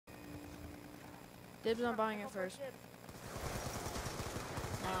Dibs on buying it first.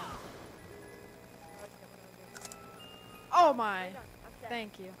 Wow. Oh my. I'm set.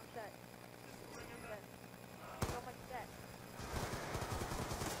 Thank you. I'm set. So much set.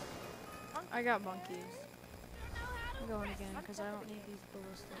 I got monkeys. I'm going again because I don't need these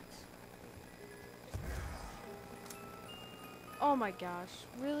ballistics. Oh my gosh.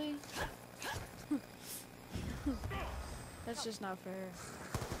 Really? That's just not fair.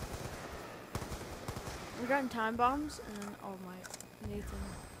 We got time bombs and then, oh my, Nathan.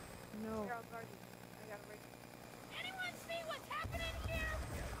 No. Here, I'll guard you. I gotta break. Anyone see what's happening here?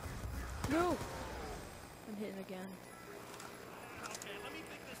 No! I'm hitting again. Okay, let me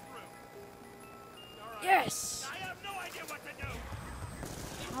think this through. All right. Yes! I have no idea what to do.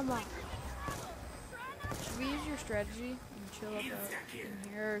 Come on. Should we use your strategy and chill up out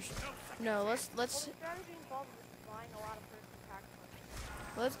in here? Or no, let's Well, the strategy involves buying a lot of first attack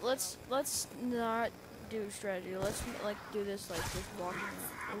points. let's not do strategy. Let's like do this like just walking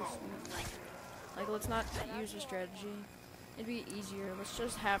around. Oh, sweet. Like let's not use a strategy. It'd be easier. Let's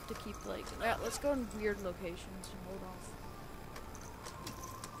just have to keep like let's go in weird locations and hold off.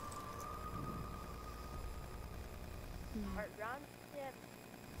 Alright, round 7.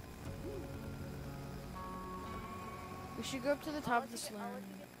 We should go up to the top of the saloon, I'll let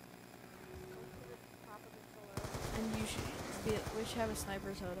you get to the top of the saloon. and you should be. We should have a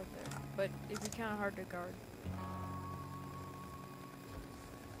sniper's hut up there, but it'd be kind of hard to guard.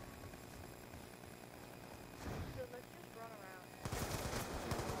 So let's just run around.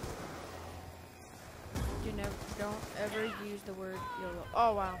 You never, don't ever use the word YOLO.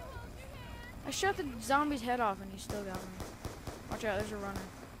 Oh wow! I shot the zombie's head off, and he still got me. Watch out! There's a runner.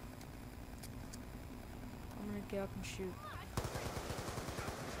 I'm gonna get up and shoot.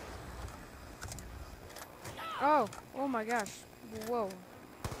 Oh! Oh my gosh! Whoa! Solar's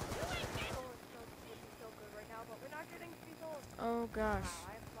so good right now, but we're not getting 3 souls. Oh gosh!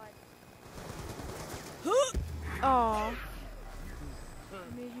 Wow, I have 5. Aw!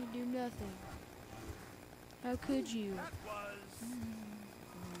 Made you do nothing. How could you? That was.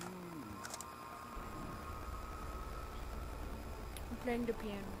 I'm playing the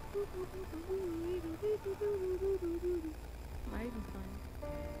piano. Am I even playing?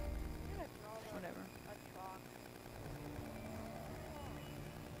 Whatever. A truck.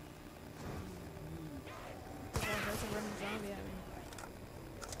 Oh, there's a running zombie at me.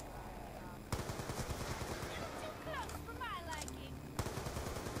 For my liking.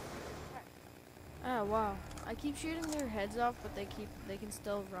 Oh wow! I keep shooting their heads off, but they can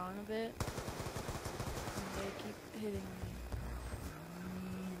still run a bit. And they keep hitting me.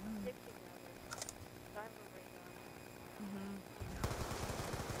 60 Time for ray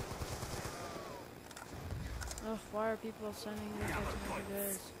gun. Ugh, why are people sending me text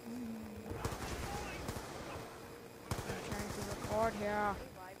messages? I'm trying to record here.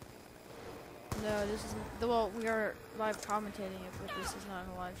 No, this isn't. Well, we are live commentating it, but this is not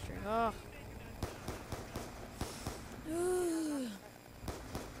a live stream. Ugh.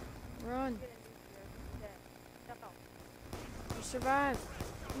 Run. You survive.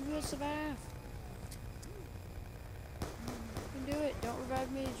 You will survive. You can do it. Don't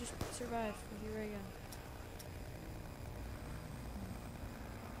revive me. Just survive with your ray gun.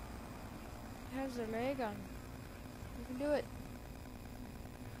 He has a ray gun. You can do it.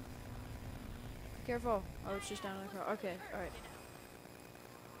 Be careful. Oh, it's just down in the car. Okay, alright.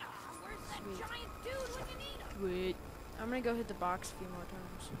 Where's that Sweet. giant dude when you need him? Sweet. I'm gonna go hit the box a few more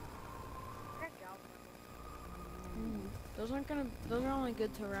times. Those are only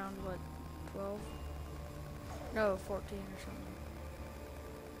good to around, what, 12? No, 14 or something.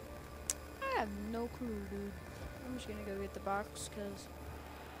 I have no clue, dude. I'm just gonna go get the box, because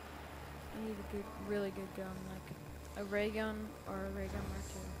I need a good, really good gun, like a ray gun or a ray gun Mark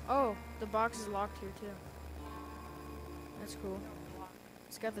II. Oh, the box is locked here, too. That's cool.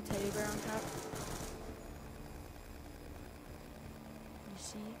 It's got the teddy bear on top. You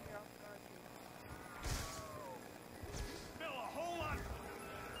see? Bill, a whole lot.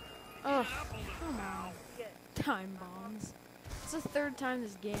 Oh, come on. Time bombs. It's the third time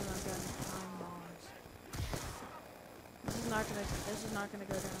this game I've gotten time bombs. This is not gonna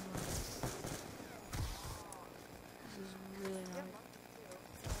go down well. This is really not.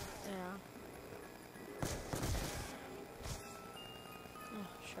 Yeah. Oh,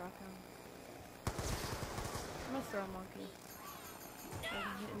 shotgun. I'm gonna throw a monkey. So I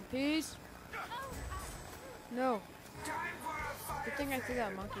can hit in peace. No. Good thing I threw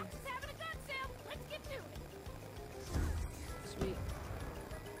that monkey. Having a gun sale. Let's get to it. Sweet.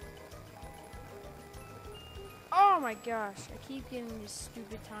 Oh my gosh, I keep getting these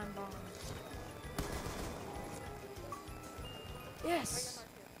stupid time bombs. Yes.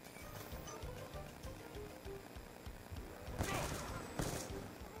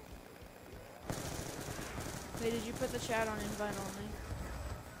 Hey, did you put the chat on invite only?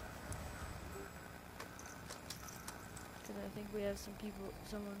 Because I think we have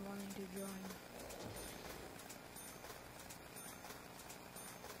someone wanting to join.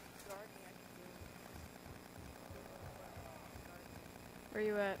 Where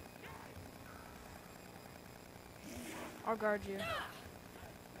you at? I'll guard you.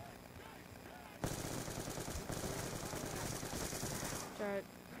 It's alright.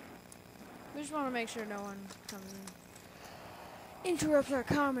 We just want to make sure no one comes in. Interrupts our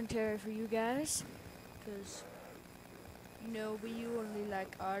commentary for you guys. Because, you know, we only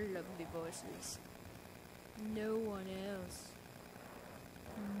like our lovely voices. No one else.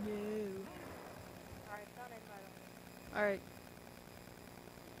 No. Alright.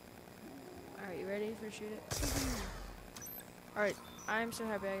 Alright, you ready for shoot it? Alright, I'm so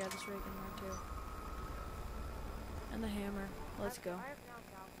happy I got this ray gun there too. And the hammer. Let's go.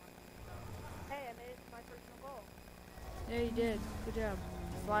 Hey, I made it to my personal goal. Yeah, you did. Good job.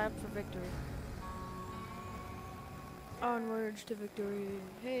 Fly up for victory. Onwards to victory.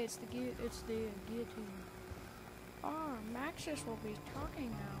 Hey, it's the guillotine. Oh, Maxis will be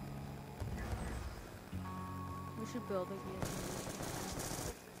talking now. We should build a guillotine.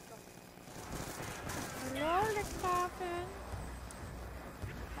 Hello, Lickpoppin'.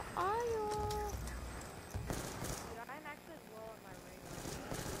 How are you? Dude, I'm actually low on my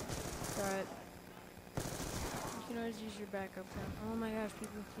radar. Alright. You can always use your backup gun. Oh my gosh,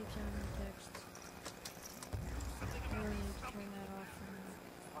 people keep sending me texts. I really need to turn that off for now.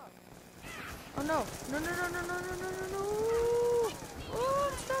 Oh no! No, no, no, no, no, no, no, no, no! Oh,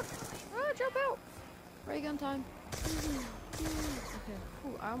 I'm stuck! Ah, jump out! Ray gun time. Okay.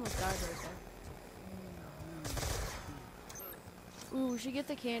 Ooh, I almost died right there. Ooh, we should get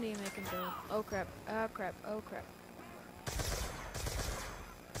the candy and make him build. Oh crap. Oh crap. Oh crap.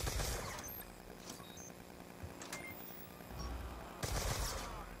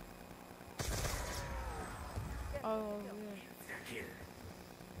 Oh, yeah.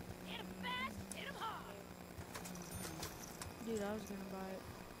 Hit 'em fast, hit 'em hard. Dude, I was gonna buy it.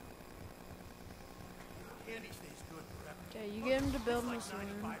 Candy stays good forever. Okay, you get him to build It's my like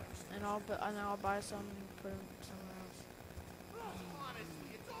saloon, 95% and I'll buy some and put him somewhere else. Oh, honestly,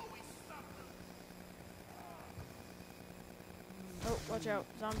 it's always something. Oh, watch out,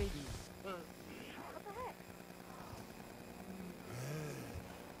 zombie. What the heck?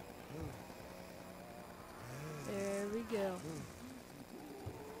 There we go.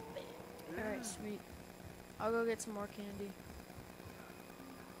 Alright, sweet. I'll go get some more candy.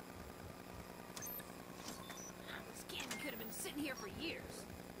 This candy could have been sitting here for years.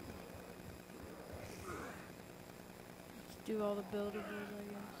 Do all the buildables, I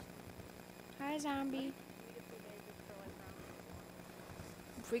guess. Hi, zombie.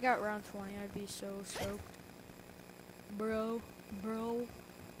 If we got round 20, I'd be so stoked. Bro.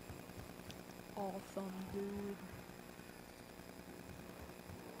 Awesome, dude.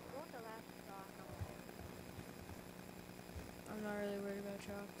 I'm not really worried about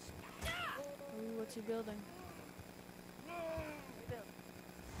Chalks. Ooh, what's he building?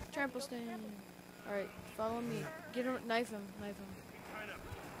 Trample stand. Alright, follow me. Get him, knife him. Knife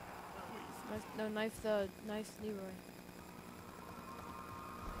Leroy.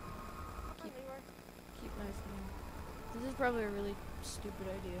 Keep knifing him. This is probably a really stupid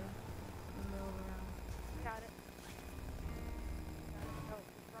idea. In the middle of the round. Got it. Oh,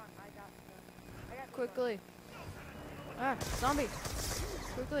 run. I got Quickly. Ah, zombie.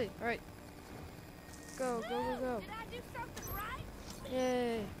 Quickly. Alright. Go. Did I do something right?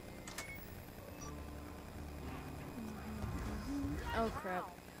 Yay. Oh crap.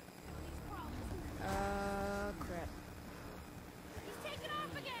 Crap. He's taking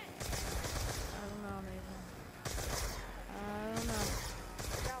off again. I don't know, Nathan. I don't know.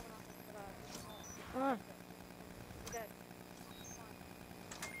 Come on.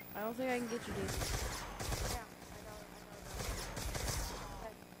 I don't think I can get you, dude.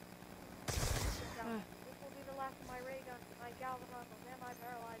 Ah, This will be the last of my ray gun, my galvanizers, and my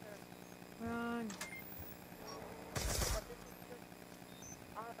paralyzer. run. But this is just,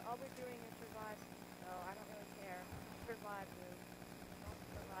 I'll be doing a survive, so I don't really care. Survive, dude. Don't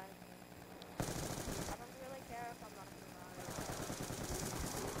survive. I don't really care if I'm not surviving.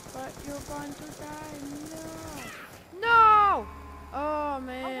 But you're going to die. No! Oh, Oh, wait,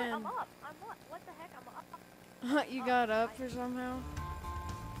 man. I'm up. What the heck? I'm up. You got up for somehow?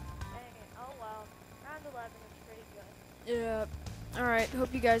 Dang it. Oh, well. Round 11 is pretty good. Yeah. Alright,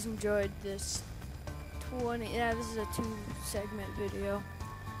 hope you guys enjoyed this Yeah, this is a 2-segment video.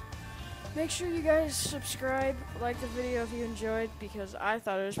 Make sure you guys subscribe, like the video if you enjoyed, because I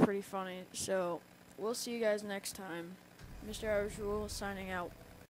thought it was pretty funny. So, we'll see you guys next time. Mr. Irish Rule signing out.